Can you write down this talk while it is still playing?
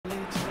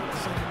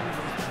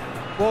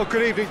Well,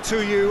 good evening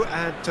to you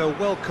and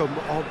welcome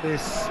on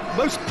this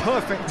most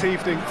perfect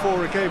evening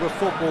for a game of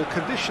football.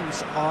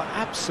 Conditions are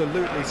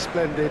absolutely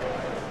splendid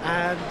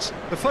and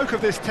the folk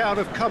of this town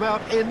have come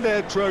out in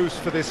their droves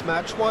for this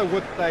match. Why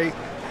wouldn't they?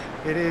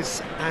 It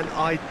is an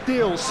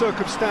ideal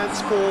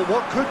circumstance for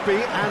what could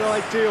be an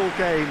ideal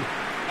game.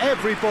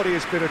 Everybody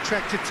has been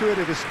attracted to it.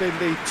 It has been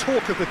the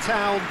talk of the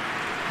town,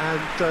 and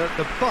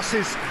the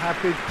buses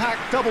have been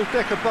packed,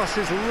 double-decker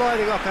buses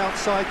lining up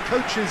outside.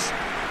 Coaches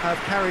have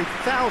carried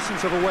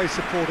thousands of away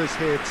supporters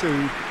here too,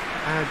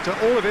 and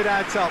all of it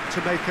adds up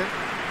to make it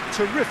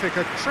terrific,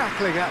 a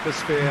crackling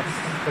atmosphere.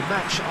 The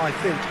match, I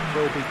think,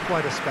 will be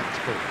quite a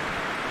spectacle.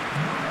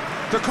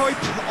 The Kuip,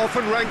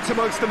 often ranked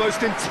amongst the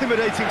most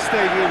intimidating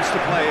stadiums to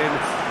play in,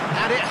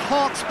 and it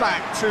harks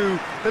back to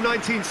the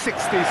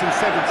 1960s and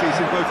 70s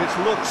in both its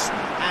looks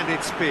and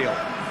its feel.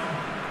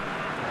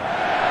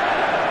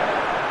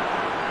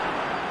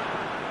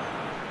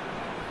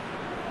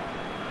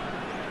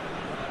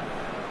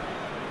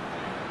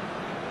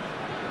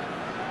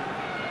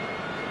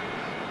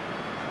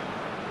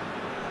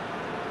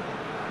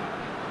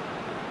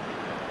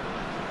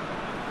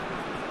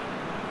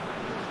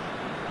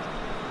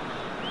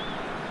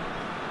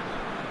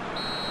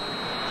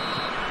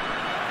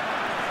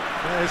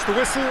 There's the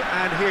whistle,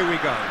 and here we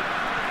go.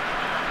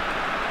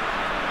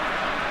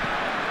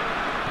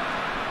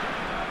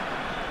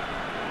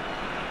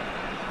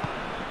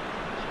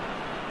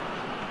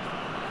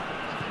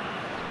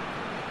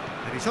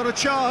 And he's on a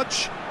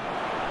charge.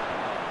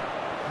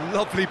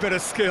 Lovely bit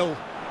of skill.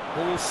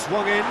 Ball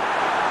swung in.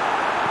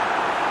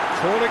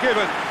 Corner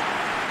given.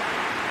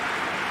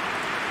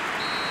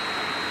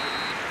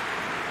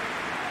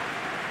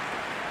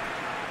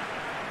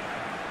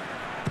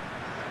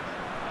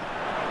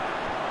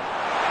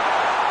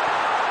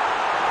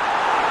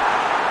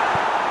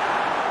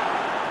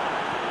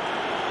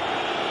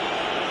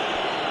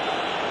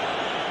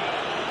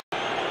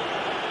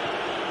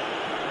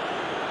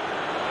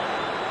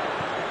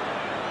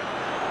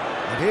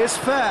 Here's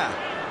Fair.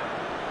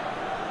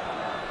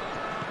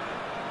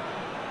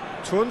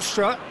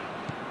 Tunstra.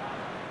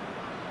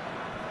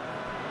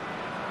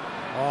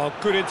 Oh,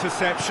 good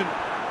interception.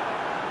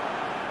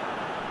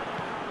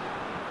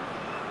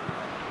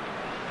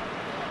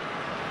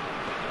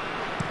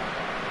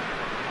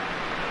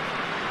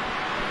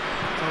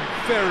 Done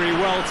very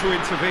well to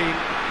intervene.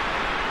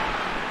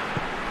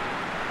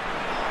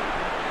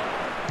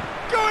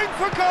 Going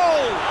for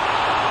goal!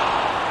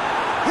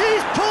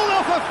 He's pulled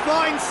off a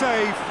fine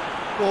save.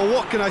 Well,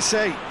 what can I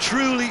say?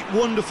 Truly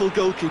wonderful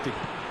goalkeeping.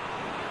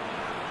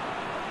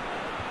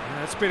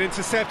 That's been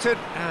intercepted,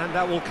 and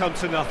that will come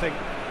to nothing.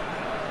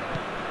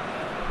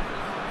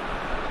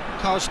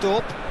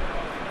 Karsdorp.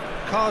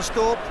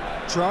 Karsdorp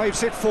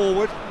drives it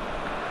forward.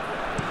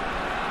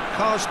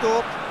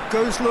 Karsdorp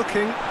goes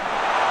looking.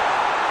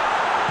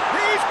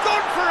 He's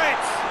gone for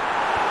it!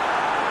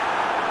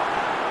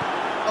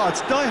 Oh,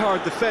 it's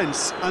die-hard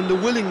defence and the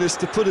willingness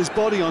to put his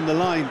body on the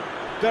line.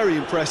 Very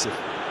impressive.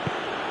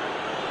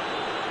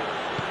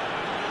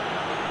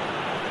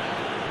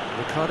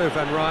 Ricardo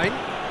van Rijn,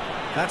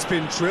 that's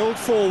been drilled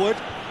forward.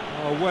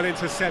 Oh, well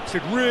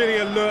intercepted, really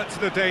alert to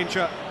the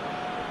danger.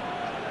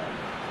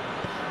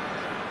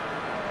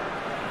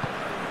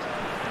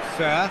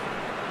 Fair.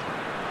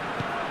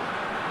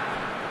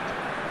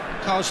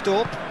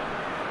 Karsdorp.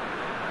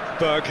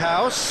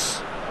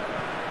 Berghaus.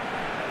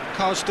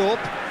 Karsdorp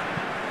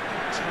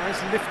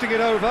tries lifting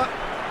it over.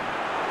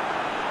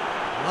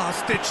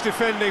 Last-ditch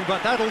defending,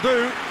 but that'll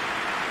do.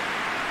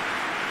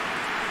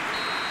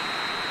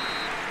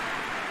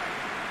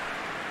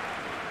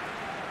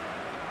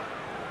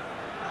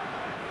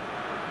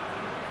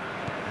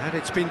 And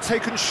it's been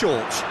taken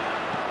short.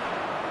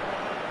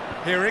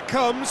 Here it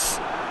comes.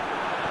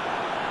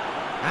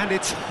 And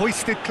it's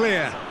hoisted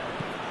clear.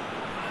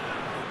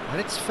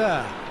 And it's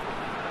Fair.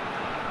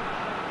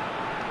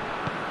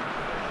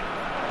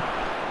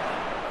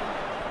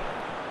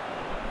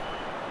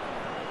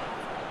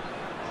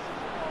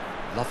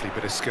 Lovely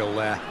bit of skill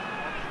there.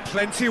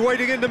 Plenty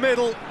waiting in the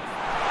middle.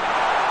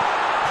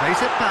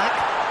 Plays it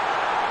back.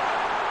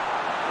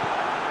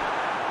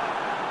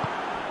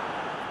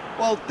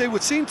 Well, they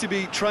would seem to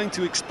be trying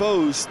to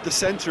expose the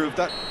centre of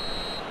that.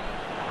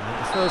 And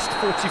the first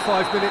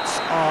 45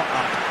 minutes are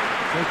up.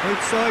 So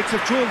both sides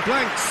have drawn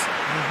blanks.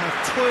 They have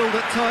toiled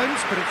at times,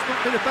 but it's not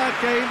been a bad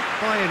game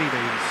by any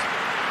means.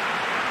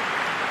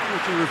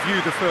 To review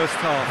the first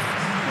half.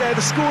 Yeah,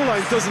 the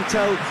scoreline doesn't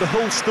tell the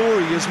whole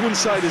story, as one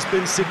side has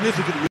been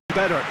significantly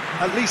better,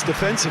 at least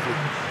defensively.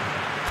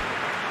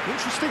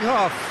 Interesting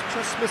half,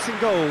 just missing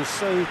goals,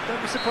 so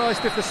don't be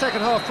surprised if the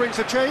second half brings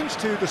a change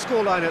to the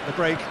scoreline at the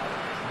break.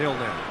 0-0.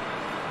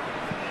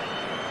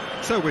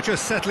 So we're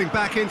just settling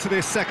back into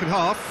this second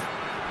half.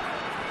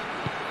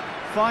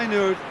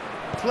 Feyenoord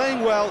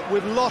playing well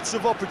with lots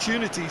of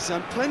opportunities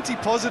and plenty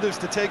positives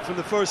to take from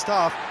the first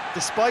half,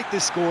 despite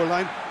this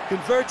scoreline.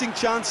 Converting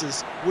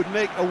chances would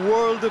make a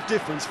world of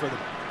difference for them.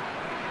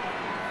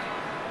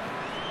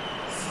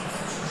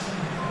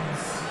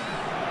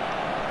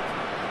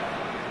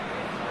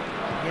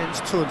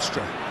 Jens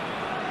Tunstra.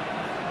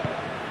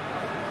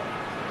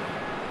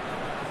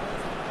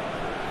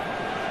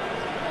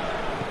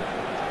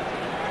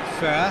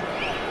 Fair.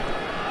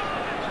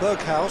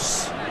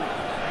 Berghaus.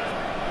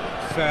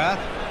 Fair.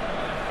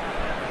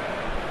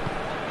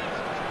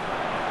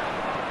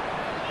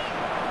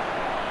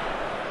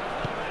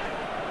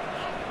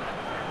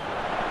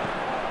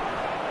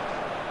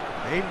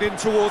 Aimed in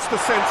towards the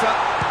centre.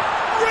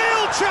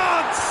 Real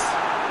chance!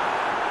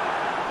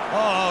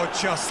 Oh,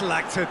 just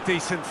lacked a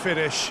decent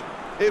finish.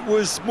 It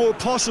was more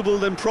possible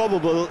than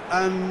probable,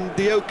 and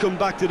the outcome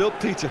backed it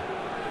up, Peter.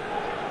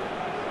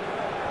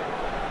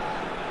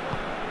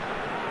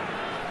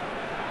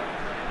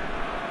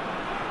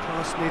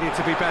 Pass needed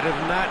to be better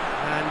than that,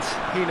 and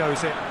he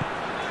knows it.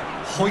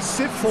 Hoists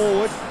it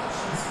forward.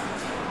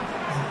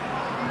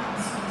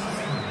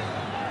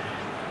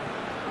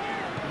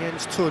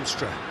 Jens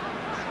Toornstra.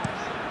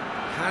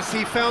 Has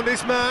he found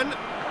his man?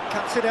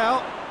 Cuts it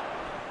out.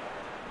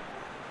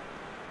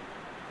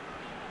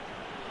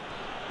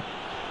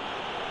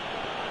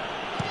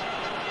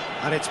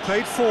 And it's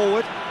played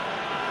forward.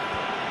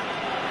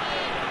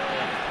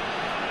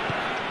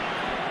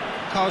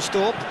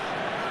 Karsdorp.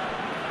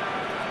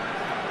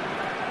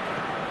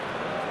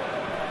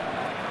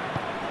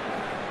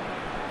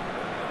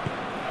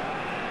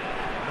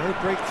 No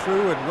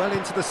breakthrough and well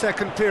into the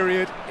second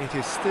period. It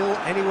is still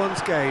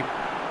anyone's game.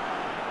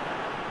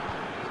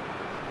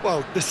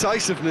 Well,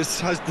 decisiveness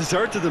has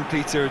deserted them,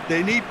 Peter.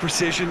 They need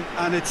precision,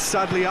 and it's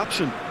sadly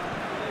absent.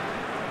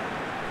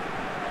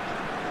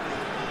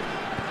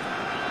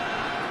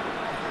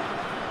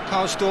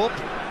 Karsdorp.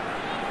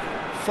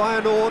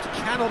 Feyenoord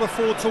cannot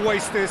afford to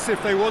waste this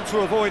if they want to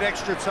avoid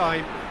extra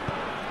time.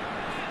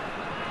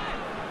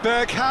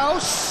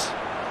 Berghaus.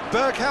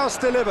 Berghaus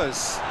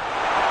delivers.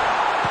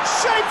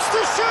 Shapes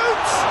to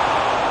shoot!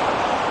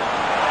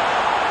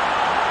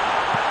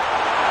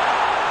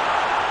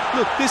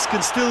 Look, this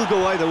can still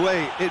go either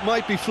way. It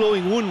might be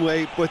flowing one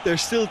way, but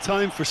there's still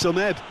time for some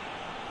ebb.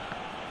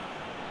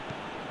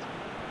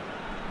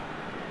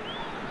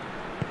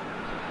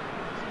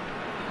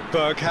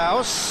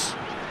 Berghaus.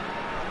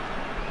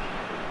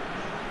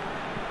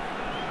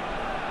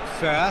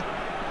 Fair.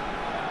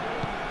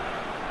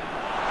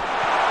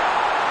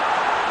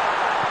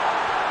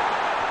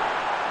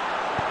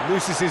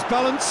 Loses his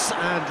balance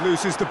and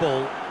loses the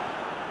ball.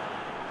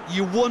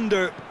 You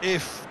wonder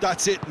if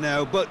that's it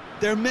now, but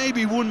there may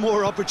be one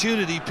more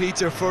opportunity,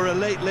 Peter, for a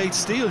late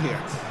steal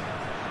here.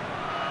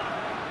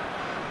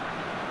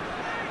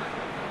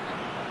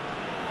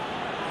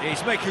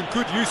 He's making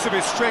good use of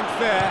his strength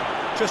there,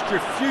 just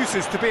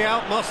refuses to be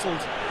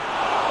out-muscled.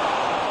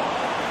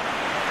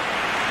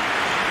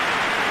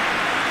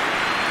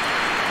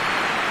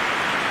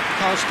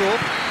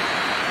 Karsdorp.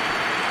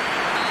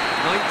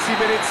 90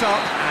 minutes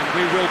up, and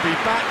we will be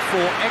back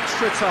for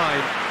extra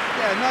time.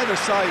 Yeah, neither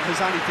side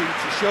has anything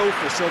to show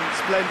for some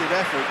splendid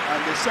effort,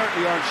 and they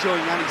certainly aren't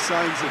showing any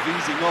signs of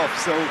easing off,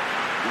 so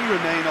we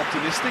remain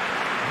optimistic.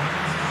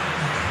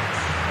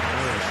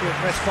 A short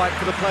respite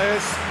for the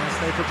players as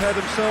they prepare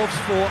themselves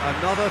for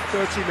another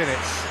 30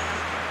 minutes.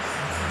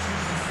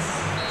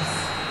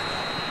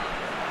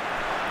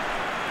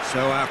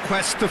 So our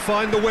quest to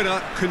find the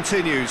winner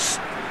continues.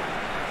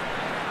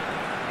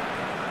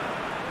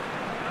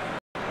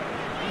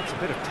 Needs a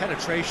bit of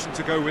penetration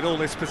to go with all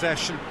this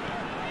possession.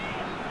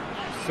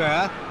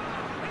 Fair.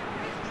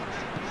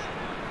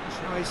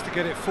 Tries to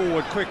get it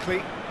forward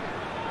quickly.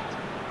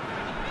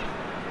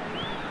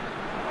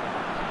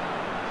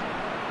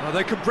 Oh,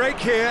 they could break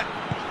here.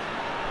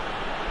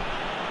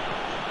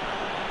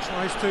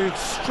 Tries to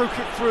stroke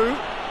it through.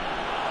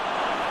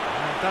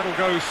 And that'll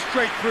go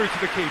straight through to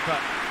the keeper.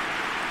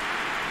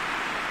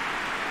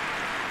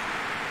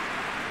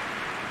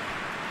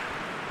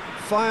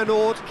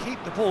 Feyenoord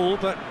keep the ball,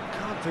 but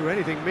can't do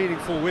anything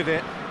meaningful with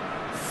it.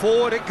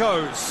 Forward it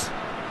goes.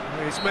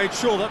 He's made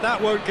sure that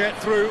that won't get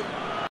through.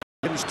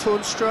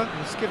 Toornstra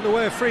has given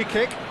away a free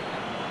kick.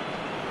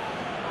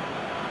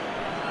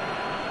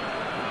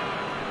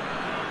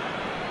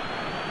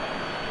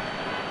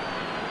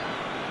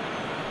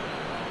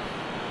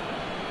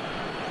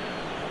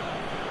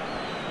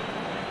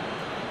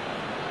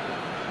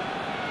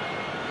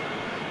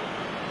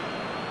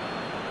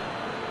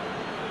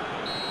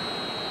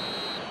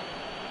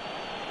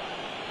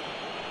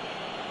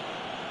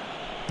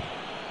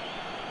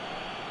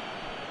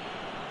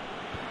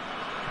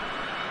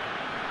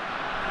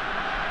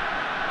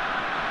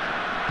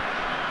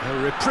 A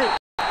reprieve.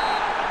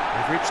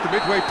 They've reached the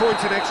midway point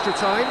in extra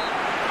time.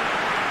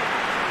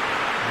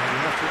 And you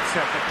have to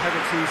accept that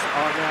penalties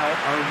are now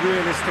a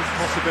realistic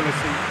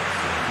possibility.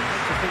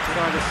 I think that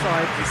either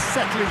side is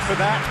settling for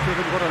that,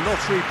 given what a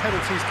lottery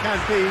penalties can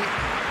be.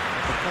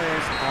 The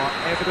players are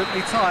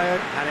evidently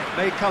tired, and it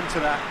may come to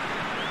that.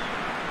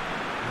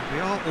 And we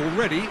are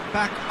already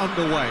back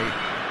underway.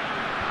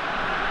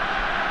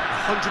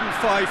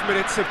 105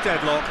 minutes of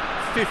deadlock,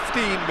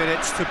 15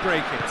 minutes to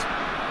break it.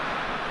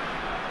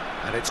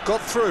 And it's got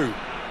through.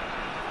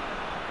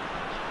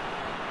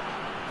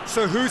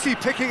 So who's he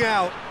picking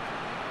out?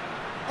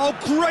 Oh,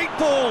 great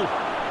ball!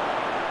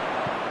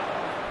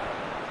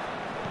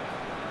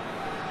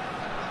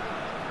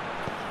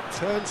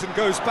 Turns and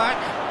goes back.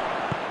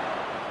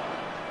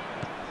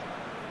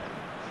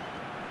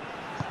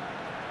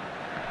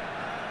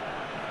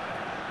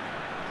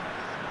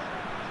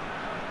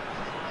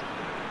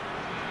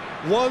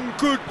 One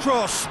good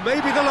cross,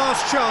 maybe the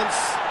last chance.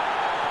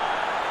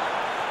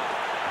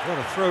 What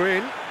a throw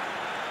in.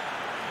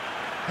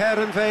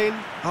 Heerenveen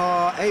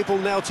are able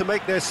now to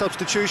make their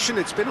substitution.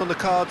 It's been on the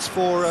cards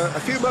for a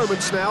few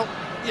moments now.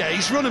 Yeah,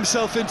 he's run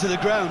himself into the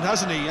ground,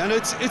 hasn't he? And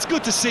it's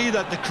good to see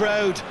that the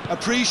crowd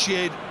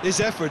appreciate his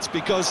efforts,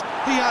 because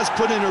he has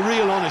put in a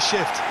real honest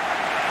shift.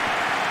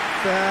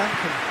 There,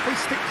 can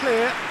hoist it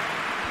clear.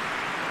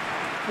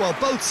 Well,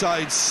 both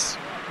sides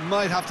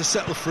might have to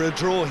settle for a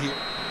draw here.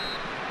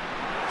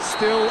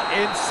 Still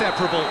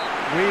inseparable.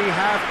 We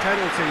have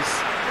penalties.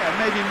 Yeah,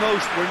 maybe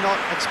most were not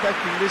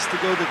expecting this to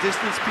go the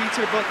distance,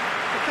 Peter, but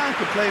I can't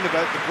complain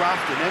about the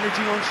graft and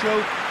energy on show.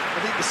 I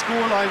think the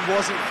scoreline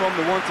wasn't from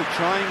the want of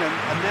trying,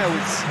 and now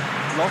it's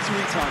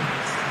lottery time.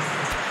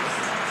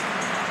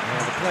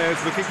 Well, the players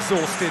look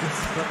exhausted,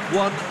 but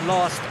one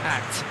last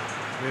act.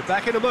 We're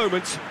back in a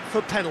moment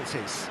for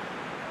penalties.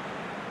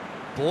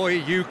 Boy,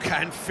 you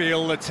can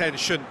feel the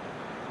tension.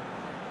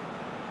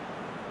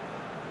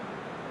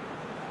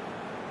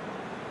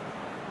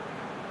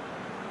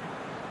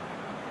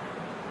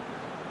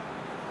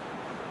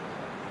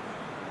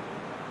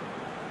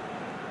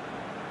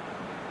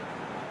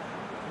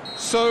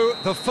 So,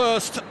 the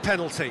first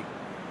penalty.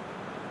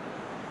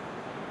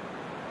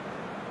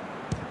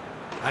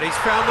 And he's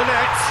found the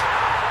net.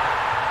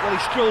 Well, he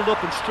strolled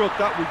up and struck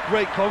that with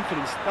great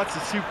confidence. That's a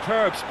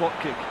superb spot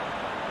kick.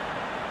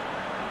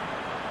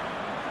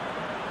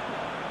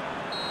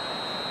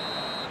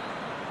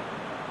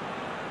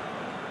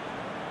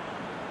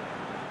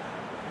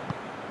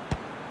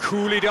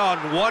 Coolly done,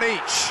 one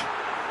each.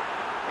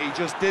 He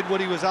just did what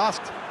he was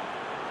asked.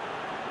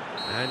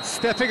 And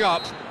stepping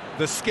up,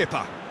 the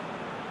skipper.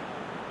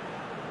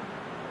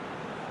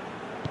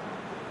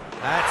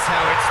 That's how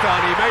it's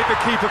done, he made the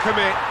keeper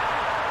commit.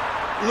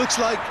 Looks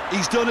like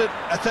he's done it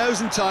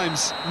 1,000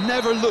 times,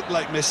 never looked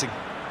like missing.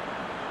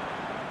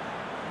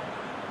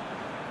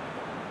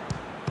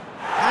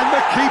 And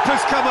the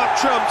keeper's come up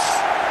trumps.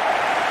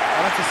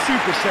 Oh, that's a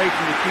super save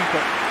from the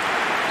keeper.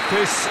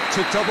 This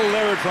to double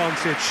their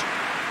advantage.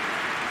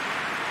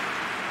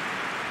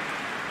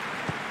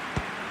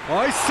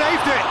 Oh, he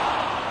saved it!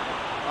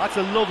 That's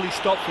a lovely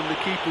stop from the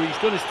keeper.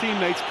 He's done his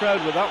teammates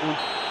proud with that one.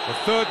 The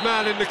third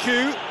man in the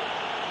queue.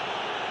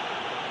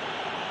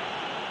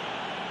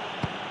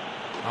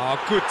 Oh,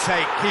 good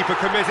take, keeper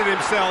committed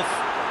himself.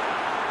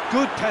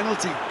 Good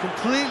penalty,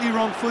 completely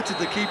wrong-footed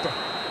the keeper.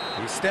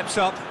 He steps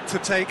up to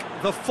take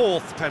the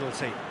fourth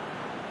penalty.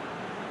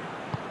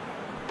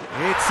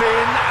 It's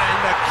in, and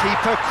the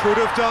keeper could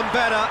have done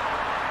better.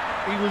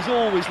 He was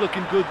always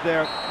looking good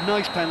there.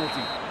 Nice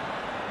penalty.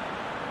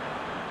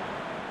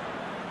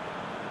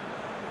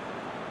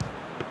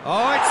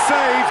 Oh, it's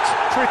saved,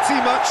 pretty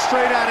much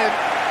straight at him.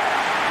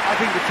 I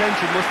think the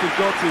tension must have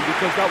got to him,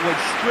 because that went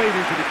straight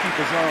into the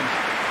keeper's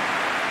arms.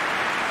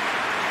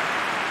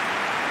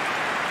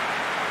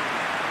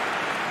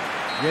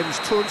 Jens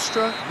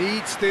Toornstra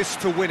needs this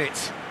to win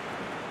it.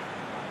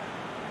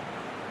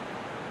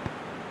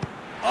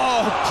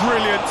 Oh,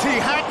 brilliant! He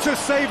had to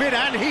save it,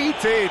 and he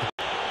did.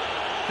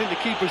 I think the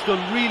keeper's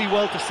done really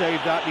well to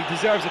save that. He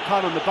deserves a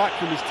pat on the back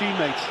from his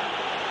teammates.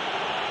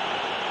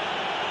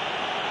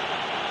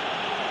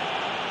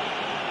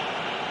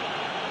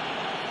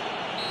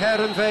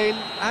 Heerenveen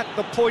at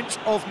the point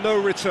of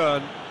no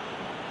return.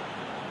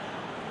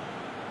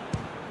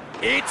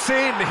 It's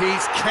in,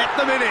 he's kept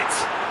them in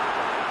it.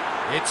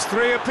 It's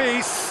 3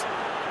 apiece.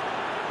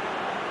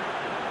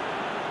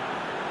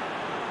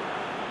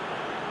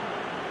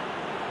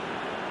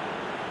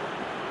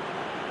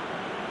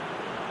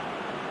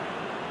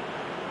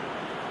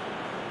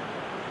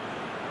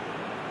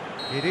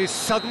 It is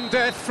sudden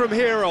death from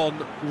here on.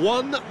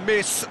 One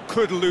miss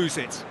could lose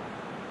it.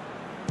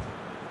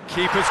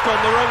 Keeper's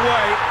gone the wrong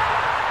way.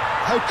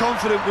 How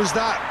confident was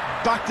that?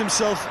 Backed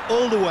himself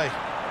all the way.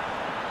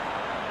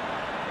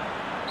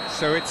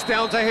 So it's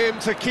down to him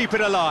to keep it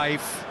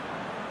alive.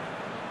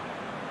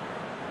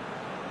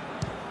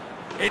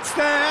 It's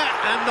there,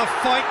 and the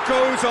fight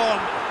goes on.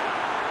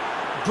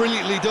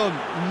 Brilliantly done.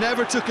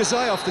 Never took his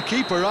eye off the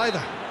keeper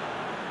either.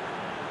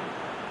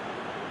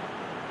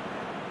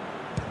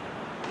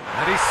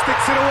 And he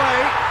sticks it away.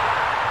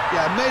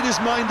 Yeah, made his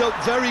mind up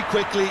very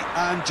quickly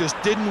and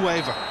just didn't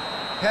waver.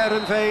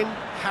 Heerenveen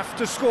have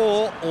to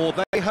score, or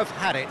they have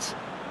had it.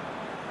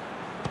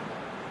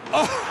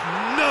 Oh,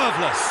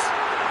 nerveless.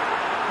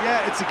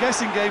 Yeah, it's a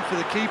guessing game for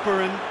the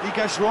keeper, and he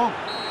gets wrong.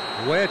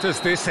 Where does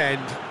this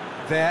end?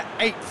 Their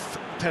 8th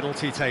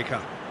penalty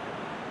taker.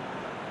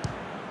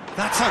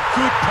 That's a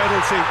good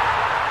penalty.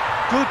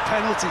 Good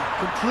penalty.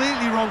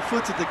 Completely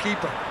wrong-footed the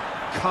keeper.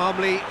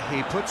 Calmly,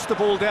 he puts the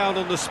ball down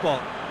on the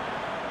spot.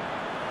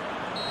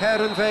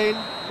 Heerenveen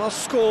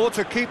must score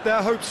to keep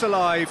their hopes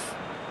alive.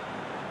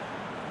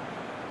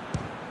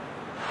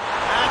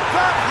 And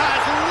that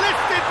has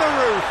lifted the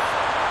roof.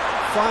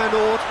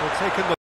 Feyenoord will take in the